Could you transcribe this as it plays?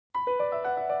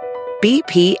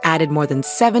BP added more than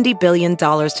 $70 billion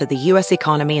to the U.S.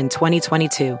 economy in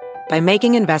 2022 by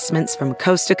making investments from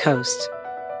coast to coast.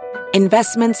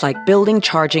 Investments like building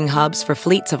charging hubs for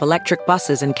fleets of electric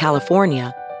buses in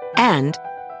California and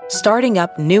starting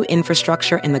up new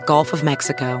infrastructure in the Gulf of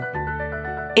Mexico.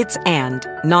 It's and,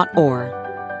 not or.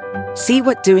 See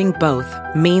what doing both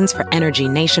means for energy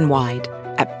nationwide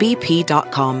at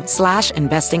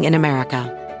bp.com/investing in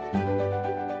America.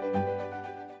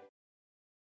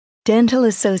 Dental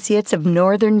Associates of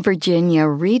Northern Virginia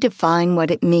redefine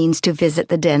what it means to visit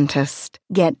the dentist.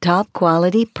 Get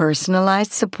top-quality,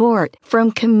 personalized support from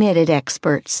committed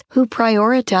experts who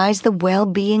prioritize the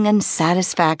well-being and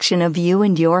satisfaction of you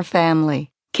and your family.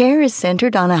 Care is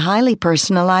centered on a highly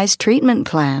personalized treatment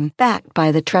plan backed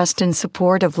by the trust and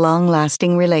support of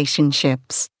long-lasting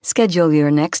relationships. Schedule your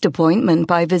next appointment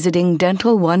by visiting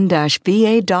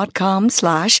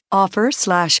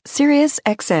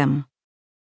dental1-va.com/offer/SiriusXM.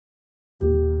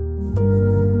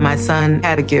 My son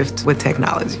had a gift with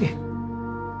technology.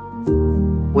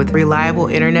 With reliable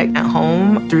internet at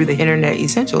home through the Internet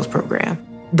Essentials program,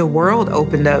 the world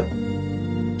opened up.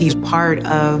 He's part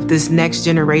of this next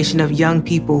generation of young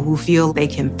people who feel they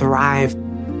can thrive.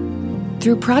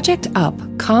 Through Project UP,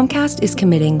 Comcast is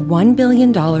committing $1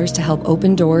 billion to help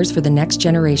open doors for the next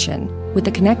generation with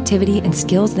the connectivity and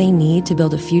skills they need to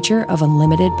build a future of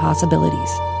unlimited possibilities.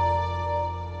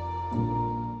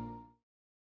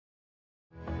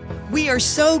 We are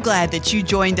so glad that you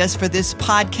joined us for this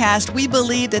podcast. We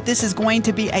believe that this is going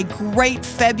to be a great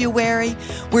February.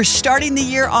 We're starting the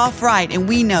year off right, and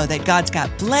we know that God's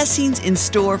got blessings in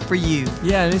store for you.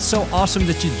 Yeah, and it's so awesome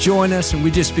that you join us, and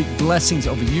we just speak blessings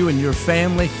over you and your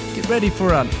family. Get ready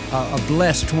for a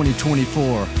blessed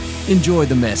 2024. Enjoy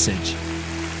the message.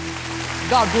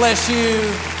 God bless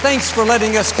you. Thanks for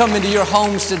letting us come into your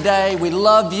homes today. We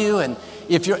love you, and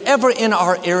if you're ever in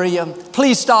our area,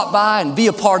 please stop by and be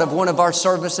a part of one of our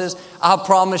services. I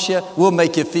promise you, we'll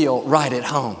make you feel right at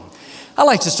home. I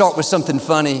like to start with something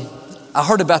funny. I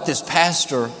heard about this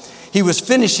pastor. He was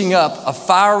finishing up a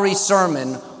fiery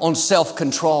sermon on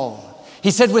self-control.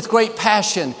 He said with great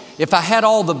passion, if I had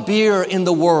all the beer in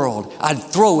the world, I'd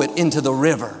throw it into the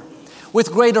river.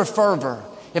 With greater fervor,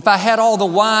 if I had all the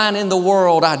wine in the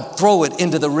world, I'd throw it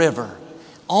into the river.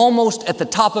 Almost at the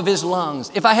top of his lungs.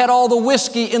 If I had all the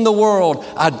whiskey in the world,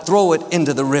 I'd throw it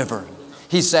into the river.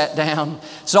 He sat down.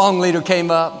 Song leader came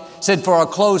up, said for our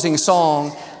closing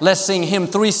song, let's sing hymn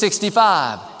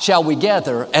 365, Shall We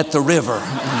Gather at the River.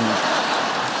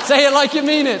 Say it like you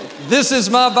mean it. This is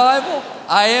my Bible.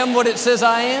 I am what it says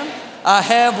I am. I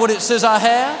have what it says I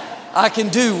have. I can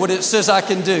do what it says I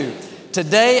can do.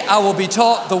 Today I will be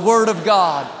taught the Word of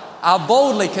God. I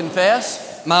boldly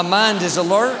confess, my mind is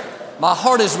alert. My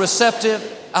heart is receptive.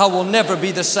 I will never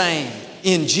be the same.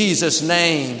 In Jesus'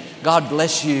 name, God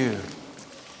bless you.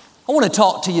 I want to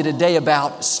talk to you today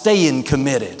about staying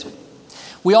committed.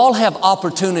 We all have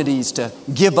opportunities to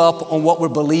give up on what we're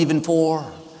believing for,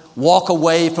 walk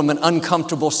away from an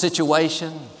uncomfortable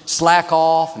situation, slack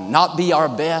off, and not be our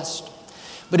best.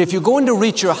 But if you're going to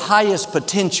reach your highest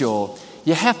potential,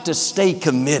 you have to stay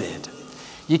committed.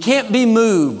 You can't be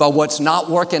moved by what's not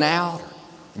working out.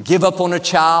 Give up on a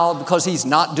child because he's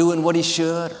not doing what he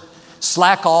should.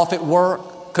 Slack off at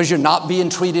work because you're not being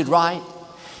treated right.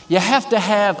 You have to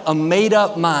have a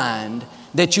made-up mind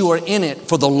that you are in it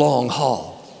for the long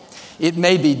haul. It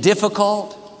may be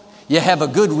difficult. You have a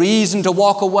good reason to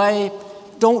walk away.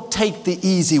 Don't take the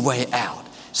easy way out.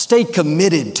 Stay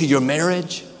committed to your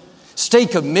marriage. Stay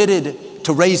committed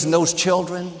to raising those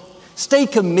children. Stay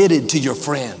committed to your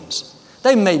friends.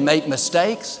 They may make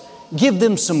mistakes. Give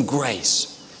them some grace.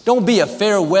 Don't be a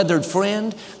fair-weathered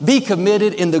friend. Be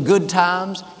committed in the good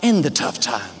times and the tough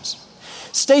times.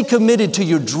 Stay committed to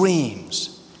your dreams.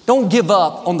 Don't give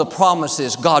up on the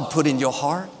promises God put in your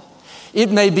heart. It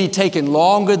may be taking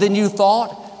longer than you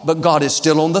thought, but God is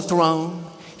still on the throne.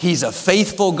 He's a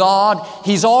faithful God.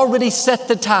 He's already set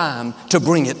the time to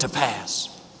bring it to pass.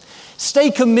 Stay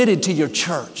committed to your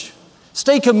church.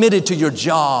 Stay committed to your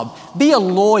job. Be a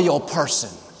loyal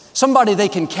person. Somebody they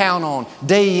can count on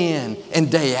day in and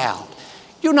day out.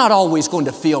 You're not always going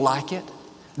to feel like it.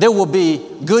 There will be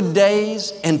good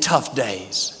days and tough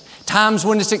days. Times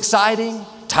when it's exciting,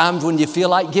 times when you feel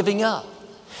like giving up.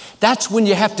 That's when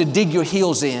you have to dig your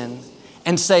heels in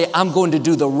and say, I'm going to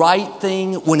do the right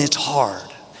thing when it's hard.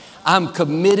 I'm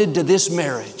committed to this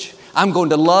marriage. I'm going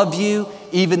to love you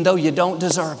even though you don't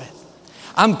deserve it.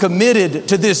 I'm committed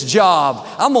to this job.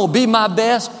 I'm going to be my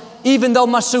best even though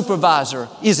my supervisor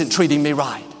isn't treating me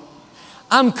right.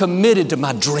 I'm committed to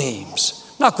my dreams.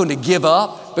 I'm not going to give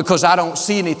up because I don't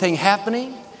see anything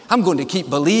happening. I'm going to keep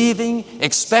believing,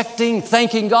 expecting,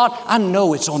 thanking God. I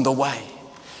know it's on the way.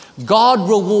 God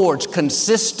rewards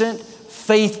consistent,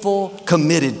 faithful,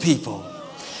 committed people.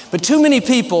 But too many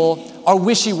people are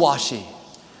wishy-washy.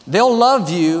 They'll love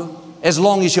you as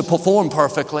long as you perform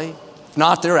perfectly. If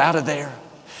not, they're out of there.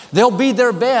 They'll be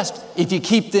their best if you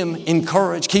keep them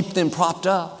encouraged, keep them propped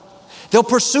up. They'll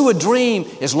pursue a dream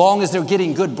as long as they're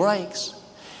getting good breaks.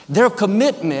 Their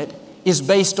commitment is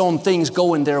based on things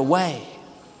going their way.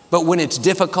 But when it's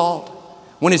difficult,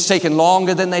 when it's taking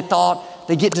longer than they thought,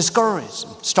 they get discouraged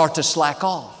and start to slack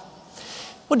off.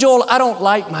 Well, Joel, I don't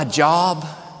like my job.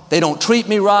 They don't treat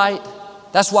me right.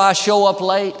 That's why I show up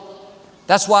late.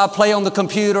 That's why I play on the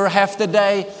computer half the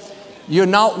day. You're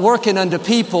not working under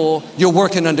people, you're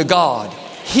working under God.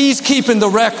 He's keeping the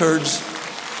records.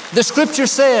 The scripture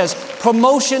says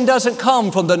promotion doesn't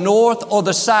come from the north or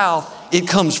the south, it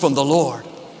comes from the Lord.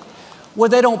 Well,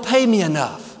 they don't pay me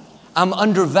enough. I'm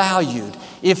undervalued.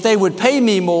 If they would pay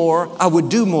me more, I would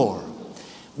do more.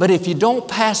 But if you don't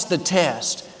pass the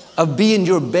test of being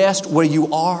your best where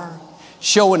you are,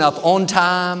 showing up on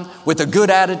time with a good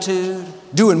attitude,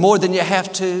 doing more than you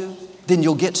have to, then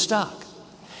you'll get stuck.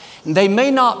 They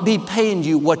may not be paying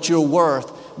you what you're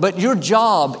worth, but your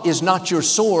job is not your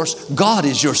source. God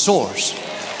is your source.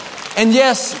 And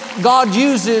yes, God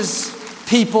uses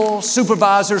people,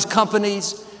 supervisors,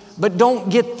 companies, but don't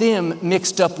get them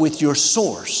mixed up with your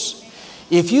source.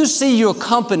 If you see your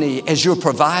company as your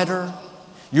provider,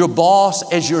 your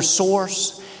boss as your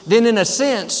source, then in a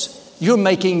sense, you're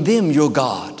making them your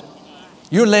God.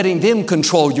 You're letting them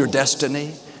control your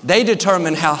destiny. They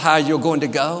determine how high you're going to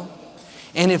go.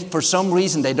 And if for some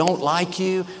reason they don't like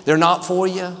you, they're not for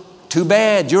you, too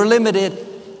bad, you're limited.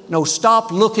 No,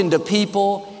 stop looking to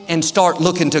people and start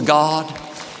looking to God.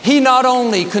 He not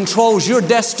only controls your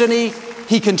destiny,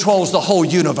 He controls the whole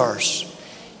universe.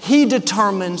 He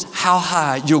determines how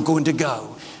high you're going to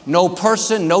go. No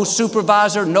person, no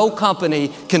supervisor, no company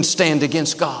can stand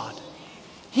against God.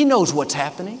 He knows what's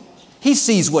happening. He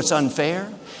sees what's unfair.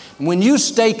 When you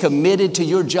stay committed to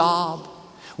your job,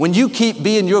 when you keep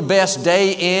being your best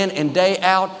day in and day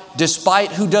out,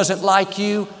 despite who doesn't like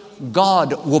you,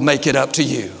 God will make it up to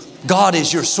you. God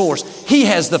is your source. He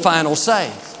has the final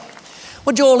say.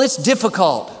 Well, Joel, it's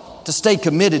difficult to stay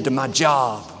committed to my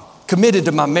job, committed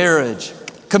to my marriage,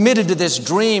 committed to this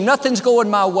dream. Nothing's going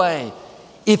my way.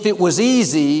 If it was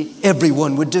easy,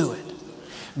 everyone would do it.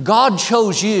 God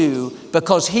chose you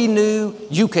because He knew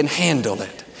you can handle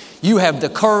it. You have the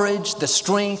courage, the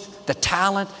strength, the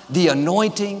talent, the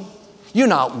anointing. You're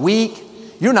not weak.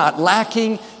 You're not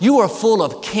lacking. You are full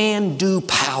of can-do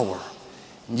power.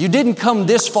 You didn't come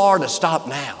this far to stop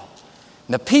now.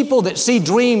 And the people that see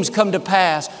dreams come to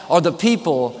pass are the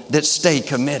people that stay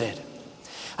committed.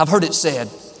 I've heard it said,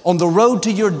 on the road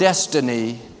to your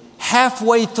destiny,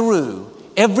 halfway through,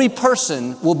 every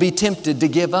person will be tempted to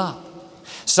give up.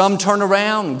 Some turn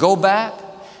around and go back.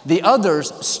 The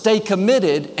others stay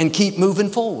committed and keep moving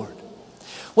forward.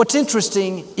 What's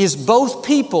interesting is both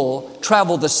people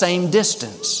travel the same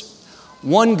distance.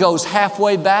 One goes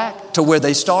halfway back to where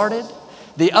they started.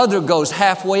 The other goes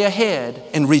halfway ahead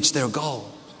and reach their goal.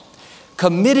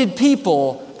 Committed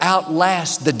people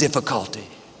outlast the difficulty.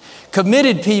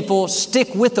 Committed people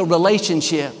stick with a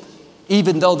relationship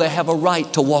even though they have a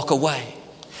right to walk away.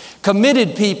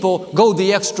 Committed people go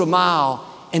the extra mile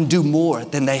and do more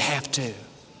than they have to.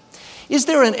 Is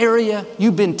there an area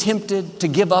you've been tempted to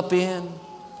give up in?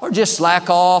 Or just slack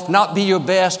off, not be your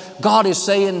best? God is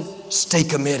saying, stay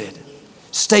committed,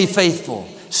 stay faithful,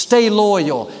 stay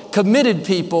loyal. Committed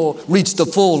people reach the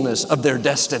fullness of their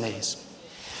destinies.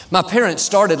 My parents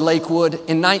started Lakewood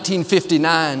in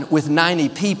 1959 with 90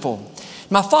 people.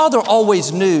 My father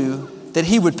always knew that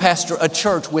he would pastor a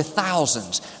church with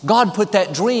thousands. God put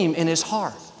that dream in his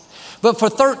heart. But for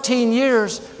 13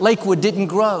 years, Lakewood didn't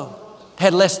grow,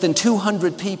 had less than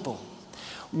 200 people.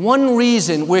 One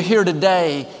reason we're here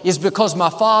today is because my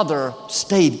father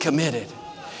stayed committed.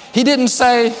 He didn't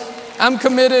say, I'm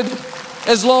committed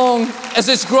as long as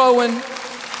it's growing.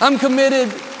 I'm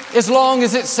committed as long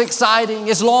as it's exciting,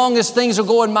 as long as things are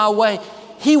going my way.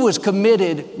 He was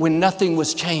committed when nothing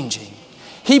was changing.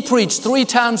 He preached 3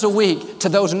 times a week to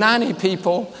those 90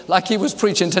 people like he was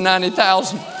preaching to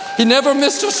 90,000. He never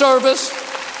missed a service.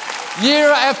 Year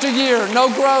after year,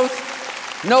 no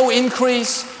growth, no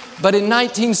increase. But in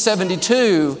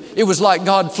 1972, it was like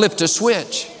God flipped a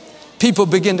switch. People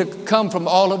began to come from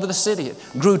all over the city. It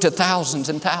grew to thousands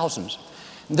and thousands.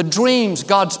 The dreams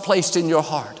God's placed in your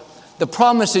heart, the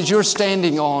promises you're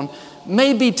standing on,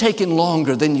 may be taking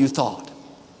longer than you thought.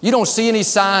 You don't see any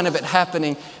sign of it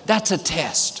happening. That's a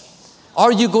test.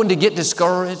 Are you going to get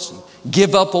discouraged and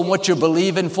give up on what you're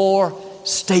believing for,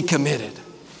 stay committed.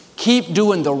 Keep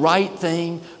doing the right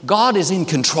thing. God is in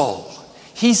control.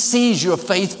 He sees your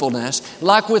faithfulness.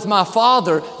 Like with my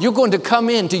father, you're going to come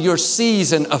into your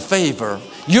season of favor.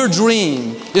 Your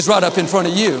dream is right up in front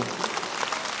of you.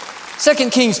 2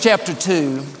 Kings chapter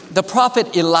 2, the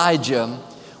prophet Elijah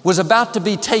was about to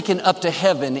be taken up to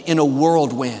heaven in a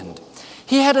whirlwind.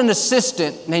 He had an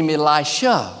assistant named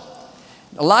Elisha.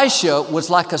 Elisha was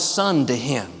like a son to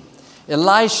him.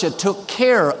 Elisha took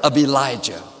care of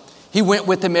Elijah. He went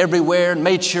with him everywhere and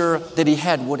made sure that he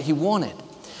had what he wanted.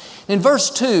 In verse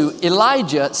 2,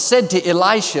 Elijah said to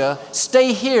Elisha,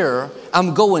 "Stay here,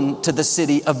 I'm going to the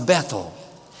city of Bethel."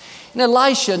 And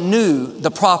Elisha knew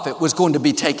the prophet was going to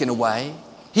be taken away.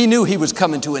 He knew he was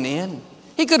coming to an end.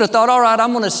 He could have thought, all right,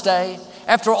 I'm going to stay.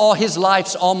 After all, his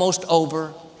life's almost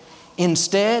over.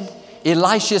 Instead,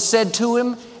 Elisha said to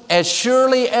him, "As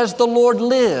surely as the Lord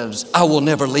lives, I will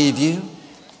never leave you."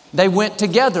 They went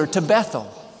together to Bethel.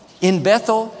 In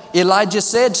Bethel, Elijah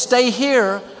said, "Stay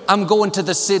here, I'm going to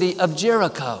the city of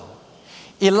Jericho."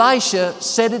 Elisha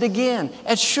said it again,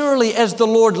 "As surely as the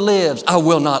Lord lives, I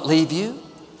will not leave you."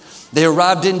 They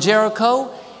arrived in Jericho.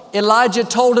 Elijah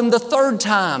told him the third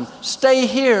time, "Stay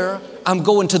here, I'm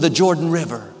going to the Jordan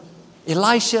River."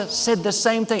 Elisha said the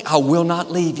same thing, "I will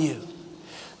not leave you."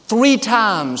 3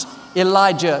 times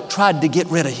Elijah tried to get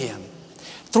rid of him.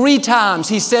 3 times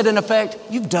he said in effect,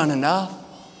 "You've done enough.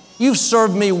 You've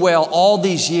served me well all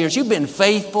these years. You've been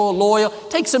faithful, loyal.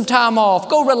 Take some time off.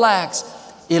 Go relax."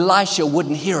 Elisha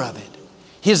wouldn't hear of it.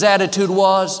 His attitude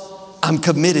was, "I'm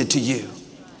committed to you.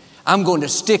 I'm going to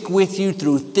stick with you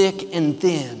through thick and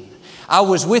thin. I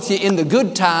was with you in the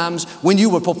good times when you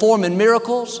were performing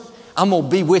miracles. I'm going to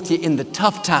be with you in the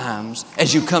tough times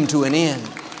as you come to an end."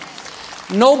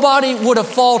 Nobody would have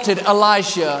faulted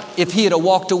Elisha if he had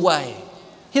walked away.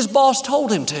 His boss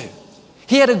told him to.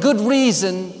 He had a good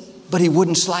reason, but he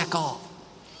wouldn't slack off.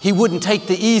 He wouldn't take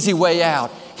the easy way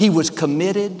out. He was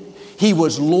committed. He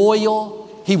was loyal.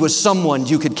 He was someone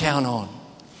you could count on.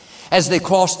 As they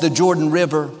crossed the Jordan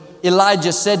River,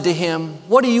 Elijah said to him,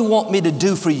 "What do you want me to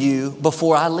do for you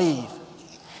before I leave?"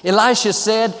 Elisha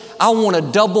said, "I want a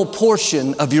double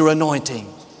portion of your anointing."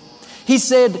 He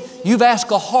said, "You've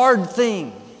asked a hard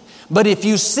thing, but if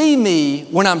you see me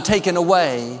when I'm taken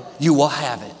away, you will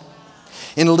have it."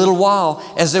 In a little while,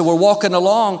 as they were walking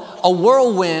along, a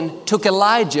whirlwind took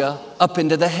Elijah up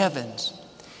into the heavens.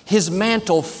 His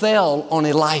mantle fell on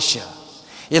Elisha.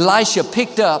 Elisha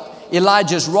picked up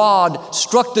Elijah's rod,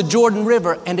 struck the Jordan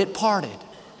River, and it parted.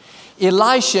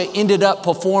 Elisha ended up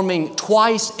performing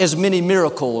twice as many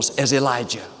miracles as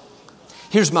Elijah.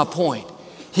 Here's my point.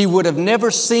 He would have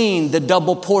never seen the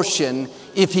double portion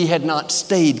if he had not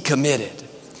stayed committed.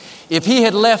 If he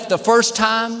had left the first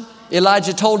time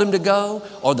Elijah told him to go,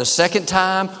 or the second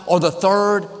time, or the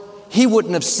third, he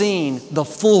wouldn't have seen the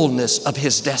fullness of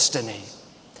his destiny.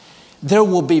 There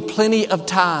will be plenty of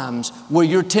times where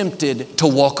you're tempted to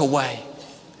walk away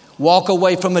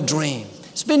from a dream.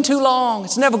 It's been too long.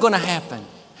 It's never going to happen.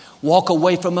 Walk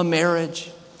away from a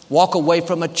marriage, walk away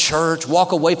from a church,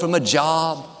 walk away from a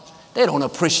job. They don't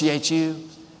appreciate you.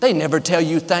 They never tell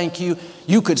you thank you.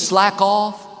 You could slack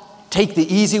off, take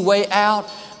the easy way out,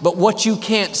 but what you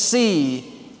can't see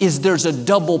is there's a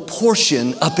double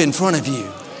portion up in front of you.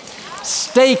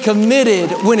 Stay committed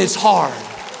when it's hard.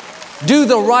 Do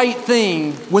the right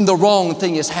thing when the wrong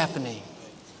thing is happening.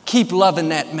 Keep loving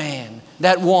that man,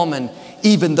 that woman,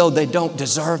 even though they don't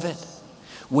deserve it.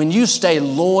 When you stay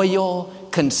loyal,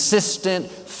 consistent,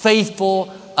 faithful,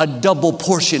 a double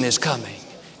portion is coming.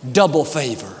 Double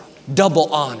favor,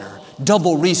 double honor,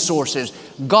 double resources.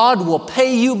 God will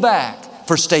pay you back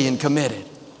for staying committed.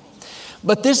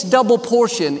 But this double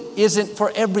portion isn't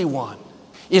for everyone.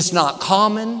 It's not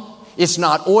common. It's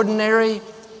not ordinary.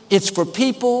 It's for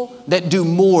people that do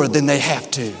more than they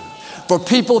have to. For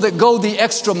people that go the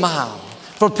extra mile.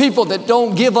 For people that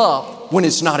don't give up when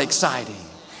it's not exciting.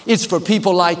 It's for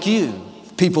people like you,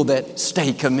 people that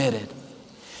stay committed.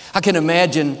 I can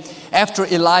imagine after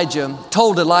Elijah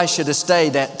told Elisha to stay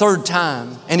that third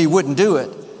time and he wouldn't do it,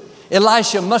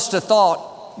 Elisha must have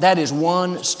thought, that is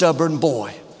one stubborn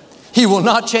boy. He will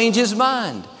not change his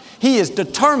mind. He is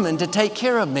determined to take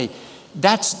care of me.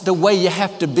 That's the way you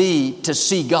have to be to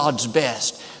see God's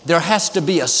best. There has to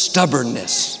be a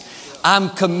stubbornness. I'm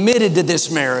committed to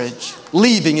this marriage.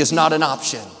 Leaving is not an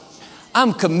option.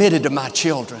 I'm committed to my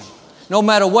children. No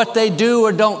matter what they do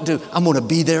or don't do, I'm going to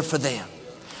be there for them.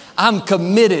 I'm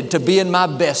committed to being my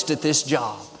best at this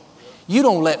job. You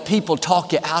don't let people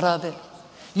talk you out of it.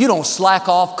 You don't slack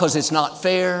off because it's not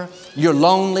fair. You're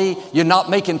lonely. You're not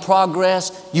making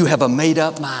progress. You have a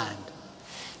made-up mind.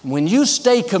 When you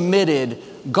stay committed,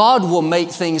 God will make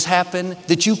things happen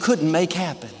that you couldn't make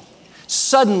happen.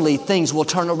 Suddenly, things will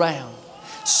turn around.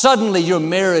 Suddenly, your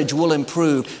marriage will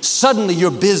improve. Suddenly,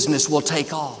 your business will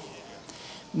take off.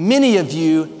 Many of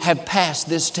you have passed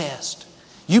this test.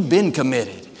 You've been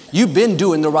committed. You've been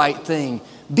doing the right thing.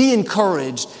 Be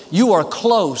encouraged. You are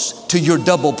close to your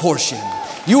double portion.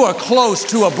 You are close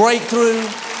to a breakthrough,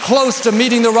 close to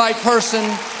meeting the right person,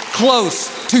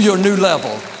 close to your new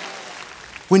level.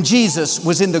 When Jesus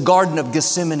was in the Garden of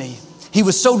Gethsemane, he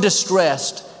was so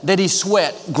distressed that he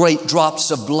sweat great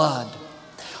drops of blood.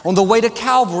 On the way to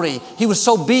Calvary, he was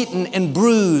so beaten and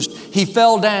bruised, he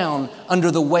fell down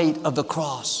under the weight of the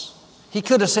cross. He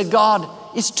could have said, God,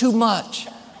 it's too much.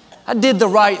 I did the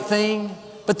right thing,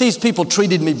 but these people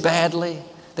treated me badly.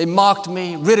 They mocked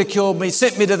me, ridiculed me,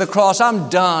 sent me to the cross. I'm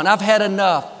done. I've had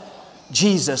enough.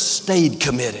 Jesus stayed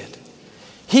committed.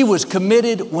 He was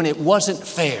committed when it wasn't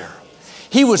fair.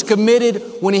 He was committed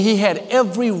when he had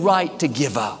every right to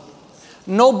give up.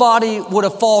 Nobody would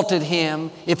have faulted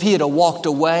him if he had walked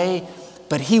away,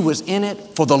 but he was in it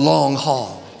for the long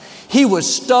haul. He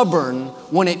was stubborn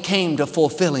when it came to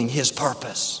fulfilling his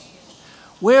purpose.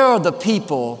 Where are the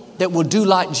people that will do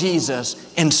like Jesus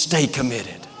and stay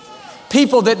committed?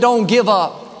 People that don't give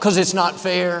up because it's not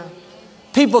fair.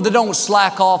 People that don't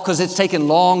slack off because it's taken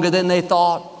longer than they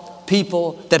thought.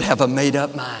 People that have a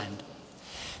made-up mind.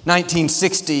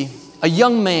 1960, a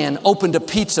young man opened a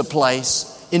pizza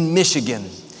place in Michigan.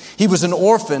 He was an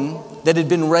orphan that had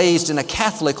been raised in a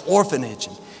Catholic orphanage.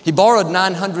 He borrowed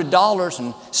 $900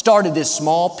 and started this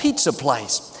small pizza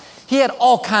place. He had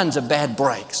all kinds of bad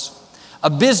breaks. A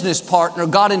business partner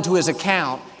got into his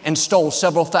account and stole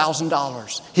several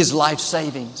 $1,000s, his life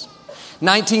savings.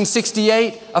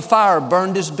 1968, a fire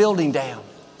burned his building down.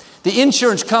 The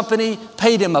insurance company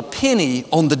paid him a penny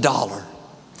on the dollar.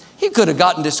 He could have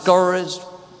gotten discouraged,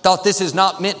 thought this is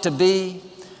not meant to be.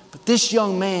 But this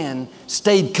young man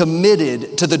stayed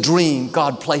committed to the dream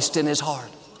God placed in his heart.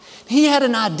 He had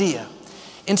an idea.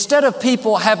 Instead of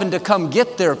people having to come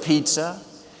get their pizza,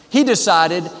 he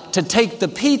decided to take the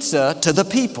pizza to the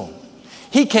people.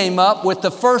 He came up with the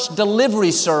first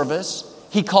delivery service.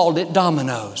 He called it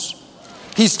Domino's.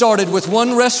 He started with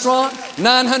one restaurant,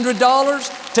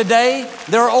 $900. Today,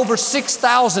 there are over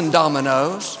 6,000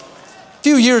 Domino's. A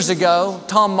few years ago,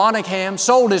 Tom Monaghan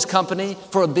sold his company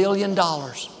for $1 billion.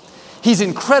 He's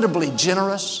incredibly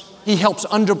generous. He helps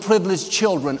underprivileged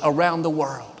children around the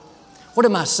world. What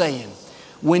am I saying?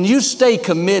 When you stay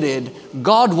committed,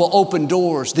 God will open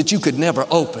doors that you could never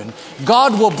open.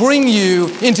 God will bring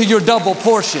you into your double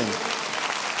portion.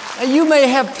 Now, you may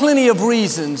have plenty of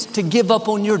reasons to give up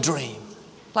on your dream.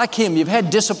 Like him, you've had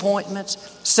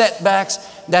disappointments, setbacks.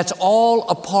 That's all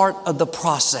a part of the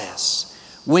process.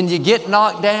 When you get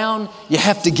knocked down, you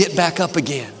have to get back up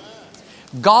again.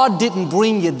 God didn't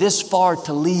bring you this far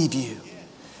to leave you.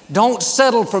 Don't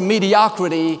settle for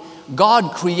mediocrity.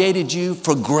 God created you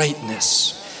for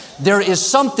greatness. There is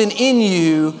something in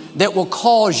you that will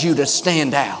cause you to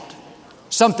stand out.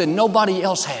 Something nobody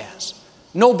else has.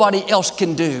 Nobody else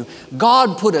can do.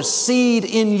 God put a seed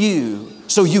in you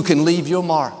so you can leave your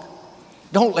mark.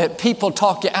 Don't let people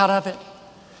talk you out of it.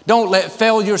 Don't let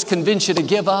failures convince you to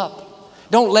give up.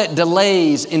 Don't let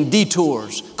delays and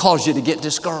detours cause you to get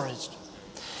discouraged.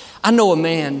 I know a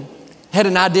man had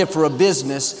an idea for a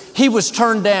business. He was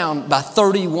turned down by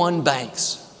 31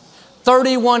 banks.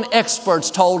 31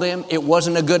 experts told him it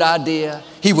wasn't a good idea.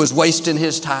 He was wasting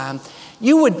his time.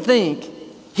 You would think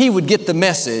he would get the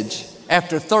message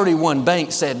after 31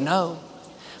 banks said no.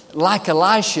 Like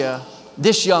Elisha,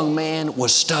 this young man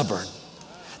was stubborn.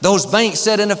 Those banks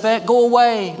said, in effect, go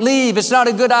away, leave, it's not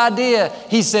a good idea.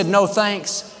 He said, no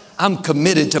thanks, I'm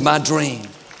committed to my dream.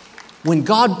 When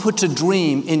God puts a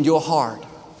dream in your heart,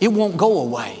 it won't go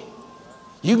away.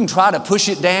 You can try to push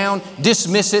it down,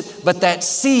 dismiss it, but that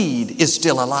seed is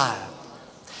still alive.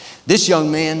 This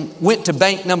young man went to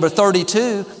bank number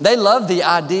 32. They loved the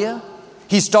idea.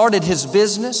 He started his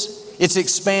business. It's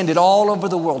expanded all over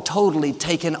the world, totally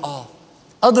taken off.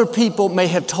 Other people may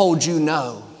have told you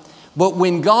no. But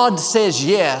when God says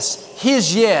yes,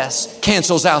 His yes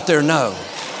cancels out their no.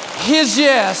 His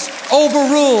yes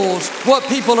overrules what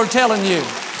people are telling you.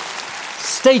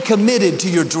 Stay committed to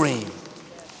your dream.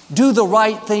 Do the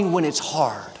right thing when it's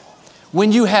hard,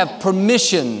 when you have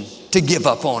permission to give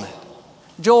up on it.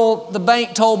 Joel, the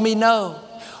bank told me no.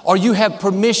 Or you have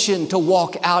permission to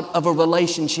walk out of a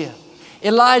relationship.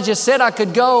 Elijah said I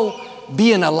could go.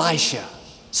 Be an Elisha.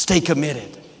 Stay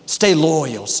committed. Stay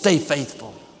loyal. Stay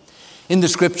faithful. In the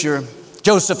scripture,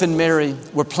 Joseph and Mary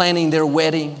were planning their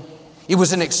wedding. It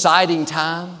was an exciting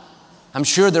time. I'm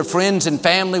sure their friends and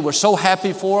family were so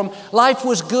happy for them. Life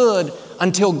was good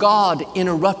until God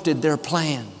interrupted their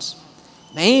plans.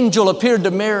 An angel appeared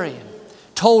to Mary and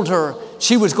told her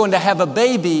she was going to have a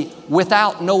baby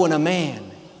without knowing a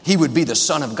man. He would be the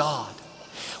Son of God.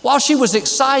 While she was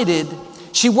excited,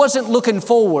 she wasn't looking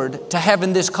forward to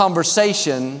having this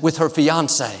conversation with her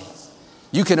fiancé.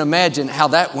 You can imagine how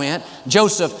that went.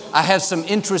 Joseph, I have some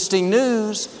interesting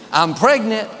news. I'm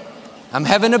pregnant. I'm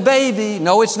having a baby.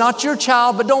 No, it's not your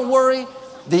child, but don't worry.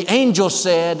 The angel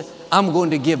said, I'm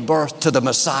going to give birth to the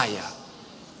Messiah.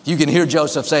 You can hear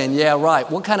Joseph saying, yeah, right.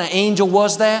 What kind of angel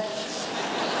was that?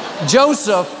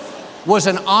 Joseph was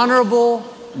an honorable,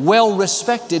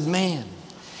 well-respected man.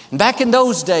 And back in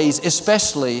those days,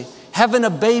 especially, having a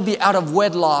baby out of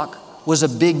wedlock was a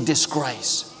big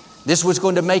disgrace. This was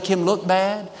going to make him look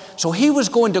bad. So he was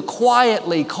going to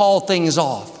quietly call things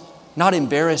off, not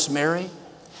embarrass Mary.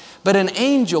 But an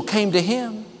angel came to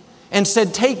him and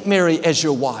said, take Mary as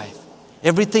your wife.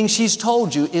 Everything she's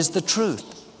told you is the truth.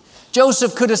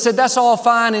 Joseph could have said, that's all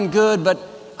fine and good, but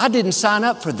I didn't sign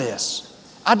up for this.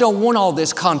 I don't want all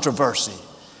this controversy.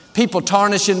 People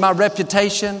tarnishing my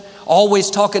reputation, always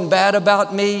talking bad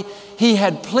about me. He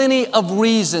had plenty of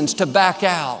reasons to back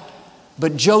out,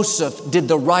 but Joseph did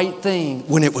the right thing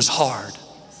when it was hard.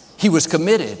 He was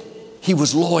committed. He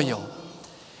was loyal.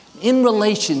 In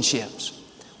relationships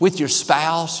with your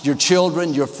spouse, your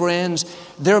children, your friends,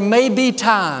 there may be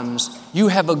times you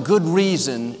have a good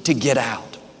reason to get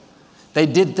out. They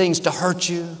did things to hurt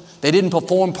you. They didn't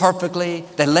perform perfectly.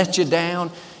 They let you down.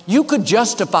 You could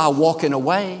justify walking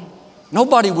away.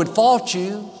 Nobody would fault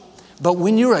you. But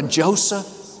when you're a Joseph,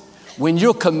 when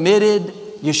you're committed,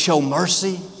 you show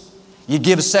mercy. You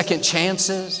give second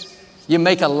chances. You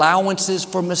make allowances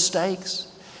for mistakes.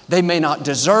 They may not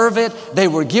deserve it. They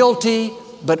were guilty,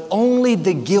 but only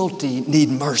the guilty need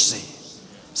mercy.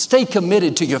 Stay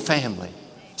committed to your family.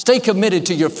 Stay committed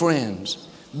to your friends.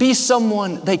 Be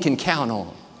someone they can count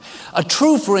on. A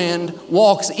true friend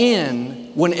walks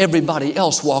in when everybody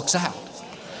else walks out.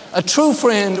 A true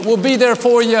friend will be there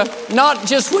for you, not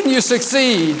just when you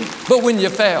succeed, but when you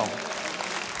fail.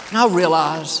 And I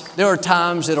realize there are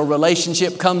times that a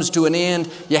relationship comes to an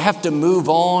end. You have to move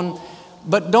on,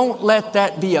 but don't let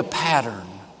that be a pattern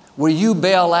where you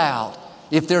bail out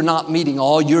if they're not meeting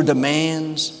all your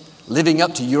demands, living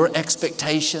up to your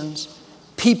expectations.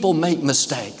 People make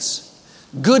mistakes.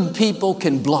 Good people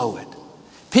can blow it.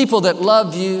 People that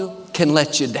love you can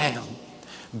let you down.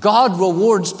 God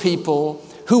rewards people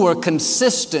who are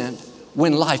consistent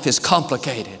when life is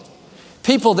complicated.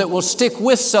 People that will stick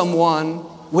with someone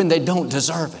when they don't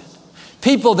deserve it.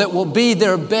 People that will be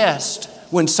their best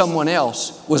when someone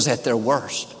else was at their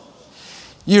worst.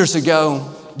 Years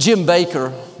ago, Jim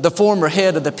Bakker, the former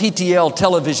head of the PTL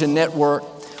television network,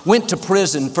 went to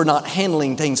prison for not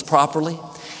handling things properly.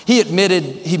 He admitted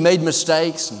he made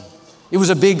mistakes, and it was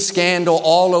a big scandal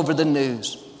all over the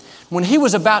news. When he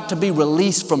was about to be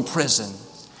released from prison,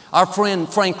 our friend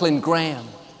Franklin Graham,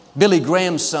 Billy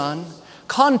Graham's son,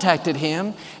 contacted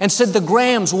him and said the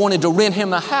Grahams wanted to rent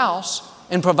him a house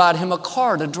and provide him a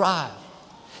car to drive.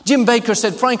 Jim Bakker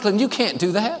said, Franklin, you can't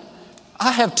do that.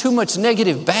 I have too much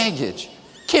negative baggage.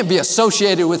 Can't be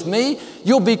associated with me.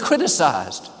 You'll be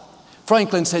criticized.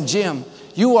 Franklin said, Jim,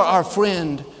 you were our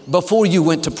friend before you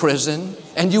went to prison,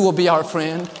 and you will be our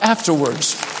friend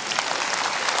afterwards.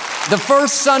 The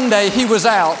first Sunday he was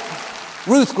out,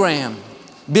 Ruth Graham,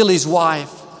 Billy's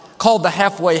wife, called the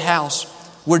halfway house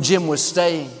where Jim was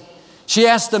staying. She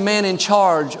asked the man in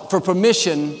charge for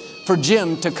permission for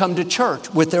Jim to come to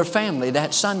church with their family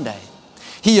that Sunday.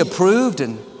 He approved,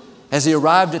 and as he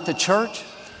arrived at the church,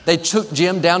 they took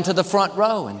Jim down to the front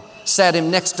row and sat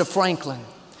him next to Franklin.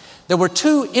 There were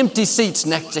 2 empty seats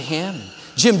next to him.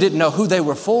 Jim didn't know who they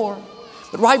were for.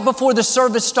 But right before the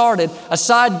service started, a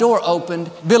side door opened.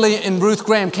 Billy and Ruth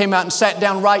Graham came out and sat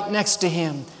down right next to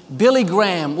him. Billy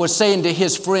Graham was saying to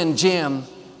his friend Jim,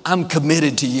 I'm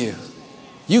committed to you.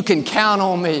 You can count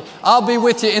on me. I'll be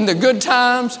with you in the good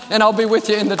times, and I'll be with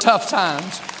you in the tough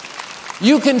times.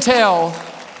 You can tell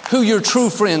who your true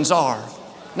friends are.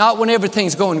 Not when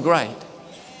everything's going great.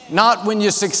 Not when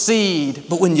you succeed,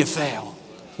 but when you fail.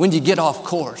 When you get off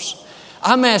course.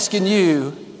 I'm asking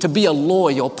you to be a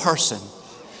loyal person.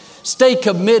 Stay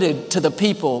committed to the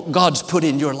people God's put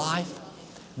in your life.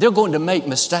 They're going to make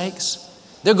mistakes.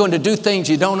 They're going to do things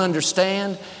you don't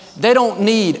understand. They don't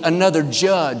need another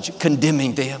judge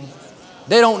condemning them.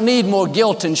 They don't need more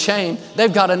guilt and shame.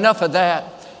 They've got enough of that.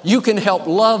 You can help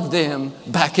love them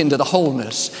back into the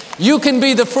wholeness. You can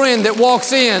be the friend that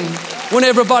walks in when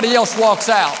everybody else walks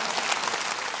out.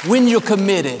 When you're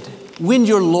committed, when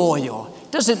you're loyal,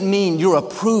 doesn't mean you're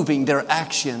approving their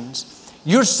actions.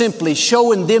 You're simply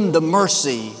showing them the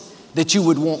mercy that you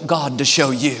would want God to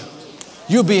show you.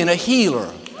 You're being a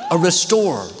healer, a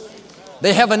restorer.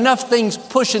 They have enough things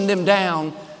pushing them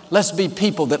down. Let's be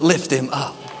people that lift them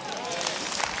up.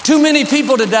 Too many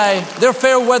people today, they're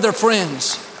fair weather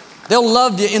friends. They'll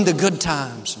love you in the good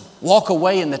times, walk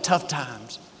away in the tough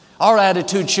times. Our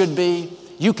attitude should be,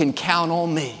 you can count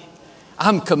on me.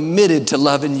 I'm committed to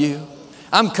loving you.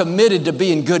 I'm committed to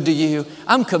being good to you.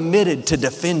 I'm committed to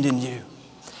defending you.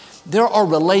 There are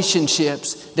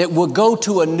relationships that will go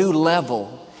to a new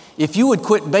level if you would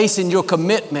quit basing your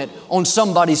commitment on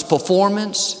somebody's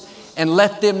performance and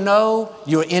let them know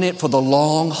you're in it for the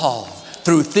long haul,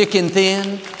 through thick and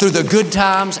thin, through the good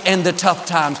times and the tough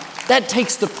times. That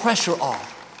takes the pressure off.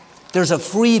 There's a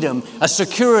freedom, a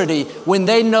security when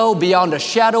they know beyond a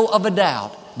shadow of a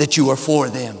doubt that you are for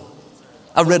them.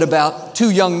 I read about two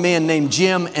young men named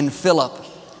Jim and Philip.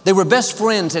 They were best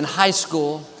friends in high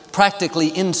school,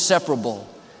 practically inseparable.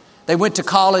 They went to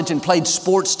college and played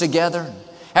sports together.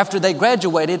 After they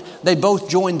graduated, they both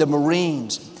joined the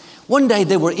Marines. One day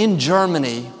they were in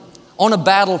Germany on a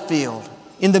battlefield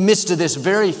in the midst of this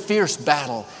very fierce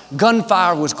battle.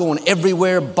 Gunfire was going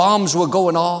everywhere. Bombs were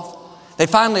going off. They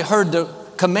finally heard the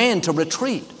command to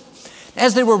retreat.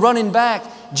 As they were running back,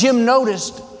 Jim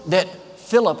noticed that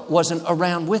Philip wasn't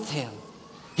around with him.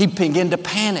 He began to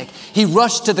panic. He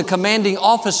rushed to the commanding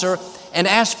officer and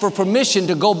asked for permission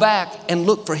to go back and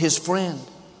look for his friend.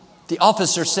 The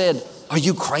officer said, "Are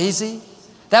you crazy?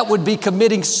 That would be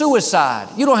committing suicide.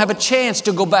 You don't have a chance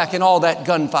to go back in all that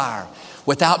gunfire."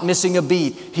 Without missing a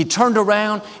beat, he turned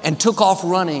around and took off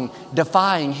running,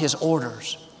 defying his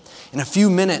orders. In a few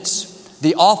minutes,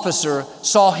 the officer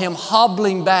saw him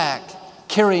hobbling back,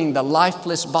 carrying the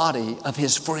lifeless body of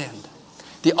his friend.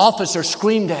 The officer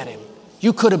screamed at him,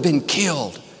 "You could have been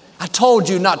killed. I told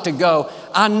you not to go.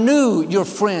 I knew your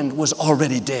friend was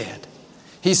already dead."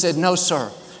 He said, "No, sir.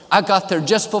 I got there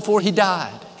just before he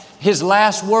died. His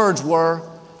last words were,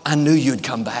 'I knew you'd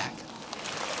come back.'"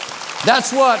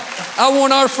 That's what I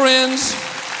want our friends,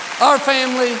 our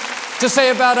family to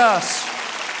say about us.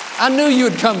 I knew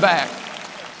you'd come back.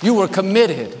 You were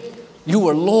committed. You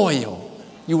were loyal.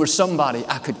 You were somebody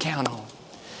I could count on.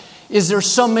 Is there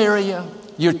some area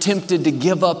you're tempted to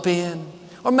give up in?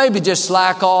 Or maybe just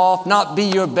slack off, not be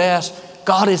your best?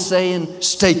 God is saying,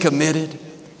 stay committed.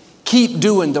 Keep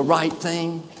doing the right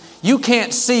thing. You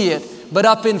can't see it, but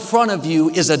up in front of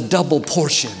you is a double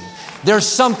portion. There's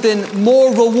something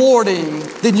more rewarding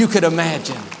than you could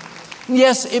imagine.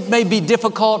 Yes, it may be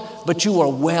difficult, but you are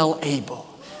well able.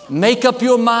 Make up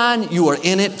your mind, you are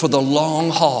in it for the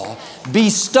long haul. Be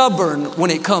stubborn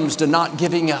when it comes to not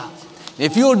giving up.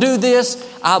 If you'll do this,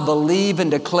 I believe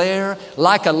and declare,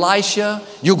 like Elisha,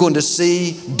 you're going to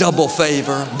see double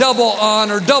favor, double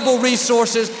honor, double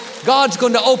resources. God's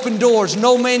going to open doors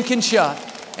no man can shut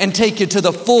and take you to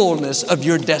the fullness of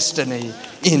your destiny.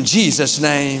 In Jesus'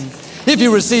 name. If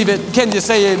you receive it, can you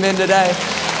say amen today?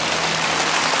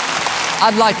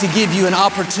 I'd like to give you an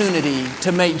opportunity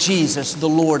to make Jesus the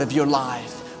Lord of your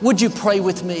life. Would you pray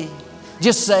with me?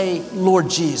 Just say, "Lord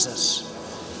Jesus,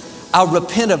 I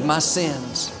repent of my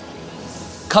sins.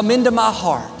 Come into my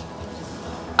heart.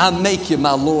 I make you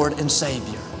my Lord and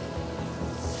Savior."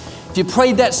 If you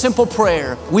prayed that simple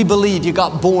prayer, we believe you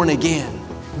got born again.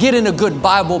 Get in a good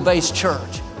Bible-based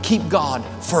church. Keep God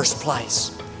first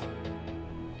place.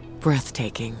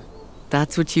 Breathtaking.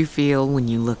 That's what you feel when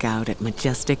you look out at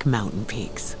majestic mountain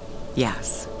peaks.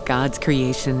 Yes, God's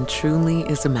creation truly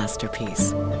is a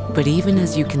masterpiece. But even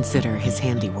as you consider His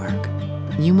handiwork,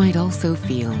 you might also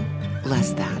feel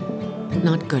less than,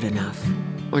 not good enough,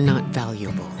 or not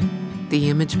valuable. The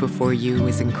image before you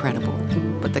is incredible,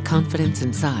 but the confidence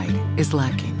inside is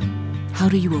lacking. How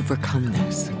do you overcome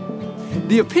this?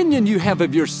 The opinion you have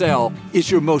of yourself is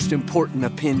your most important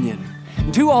opinion.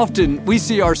 Too often, we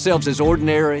see ourselves as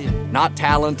ordinary, not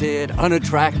talented,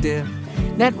 unattractive.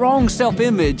 That wrong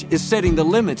self-image is setting the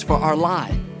limits for our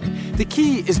life. The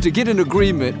key is to get in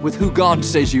agreement with who God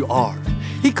says you are.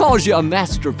 He calls you a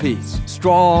masterpiece,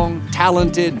 strong,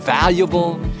 talented,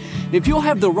 valuable. If you'll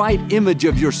have the right image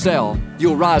of yourself,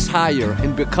 you'll rise higher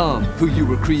and become who you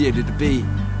were created to be.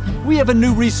 We have a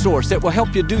new resource that will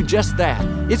help you do just that.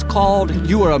 It's called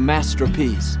You Are a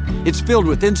Masterpiece. It's filled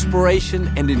with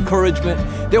inspiration and encouragement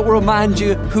that will remind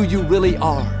you who you really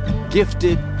are.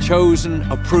 Gifted, chosen,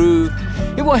 approved.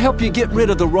 It will help you get rid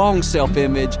of the wrong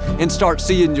self-image and start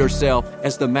seeing yourself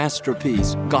as the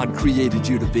masterpiece God created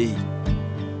you to be.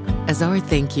 As our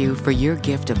thank you for your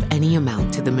gift of any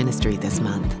amount to the ministry this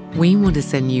month, we want to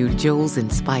send you Joel's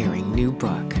inspiring new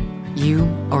book, You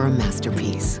are a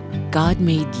masterpiece. God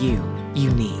made you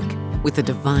unique, with a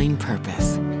divine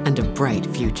purpose and a bright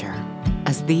future.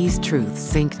 As these truths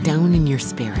sink down in your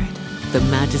spirit, the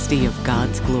majesty of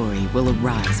God's glory will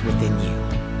arise within you.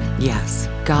 Yes,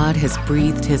 God has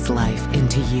breathed His life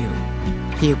into you.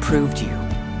 He approved you,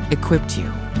 equipped you,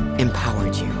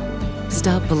 empowered you.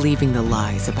 Stop believing the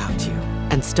lies about you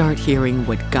and start hearing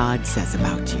what God says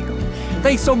about you.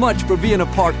 Thanks so much for being a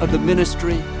part of the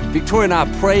ministry. Victoria and I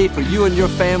pray for you and your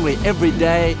family every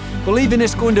day, believing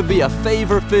it's going to be a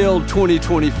favor-filled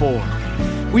 2024.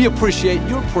 We appreciate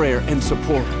your prayer and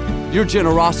support. Your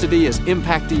generosity is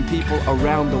impacting people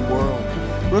around the world.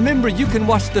 Remember, you can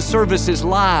watch the services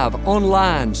live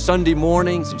online Sunday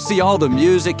mornings, see all the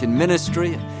music and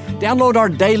ministry, and download our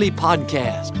daily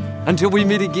podcast. Until we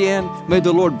meet again, may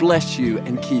the Lord bless you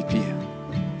and keep you.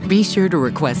 Be sure to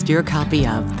request your copy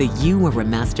of The You Are a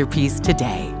Masterpiece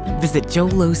today. Visit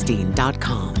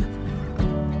joelosteen.com.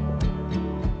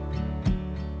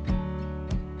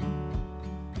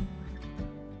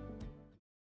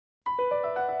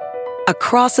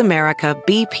 Across America,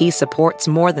 BP supports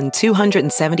more than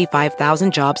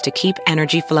 275,000 jobs to keep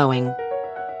energy flowing.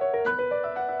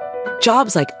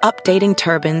 Jobs like updating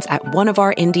turbines at one of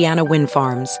our Indiana wind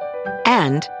farms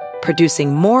and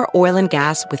producing more oil and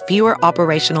gas with fewer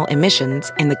operational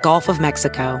emissions in the Gulf of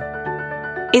Mexico.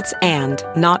 It's and,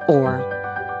 not or.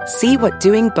 See what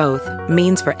doing both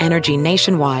means for energy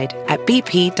nationwide at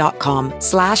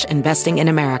bp.com/investing in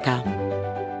America.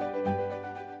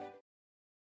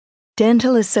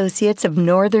 Dental Associates of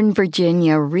Northern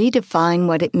Virginia redefine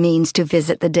what it means to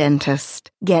visit the dentist.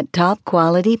 Get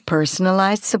top-quality,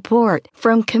 personalized support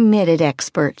from committed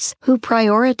experts who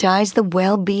prioritize the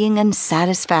well-being and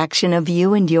satisfaction of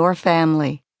you and your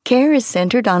family. Care is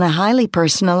centered on a highly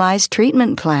personalized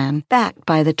treatment plan backed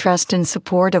by the trust and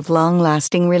support of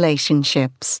long-lasting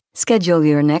relationships. Schedule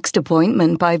your next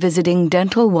appointment by visiting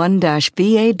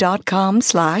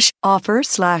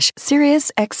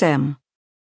dental1-va.com/offer/SiriusXM.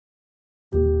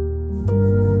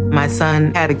 My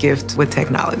son had a gift with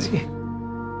technology.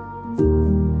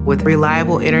 With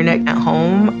reliable internet at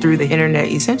home through the Internet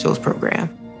Essentials program,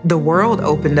 the world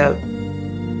opened up.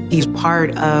 He's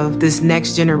part of this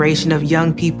next generation of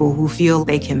young people who feel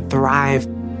they can thrive.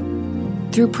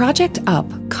 Through Project UP,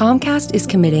 Comcast is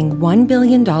committing $1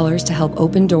 billion to help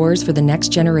open doors for the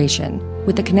next generation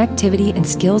with the connectivity and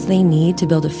skills they need to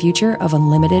build a future of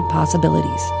unlimited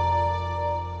possibilities.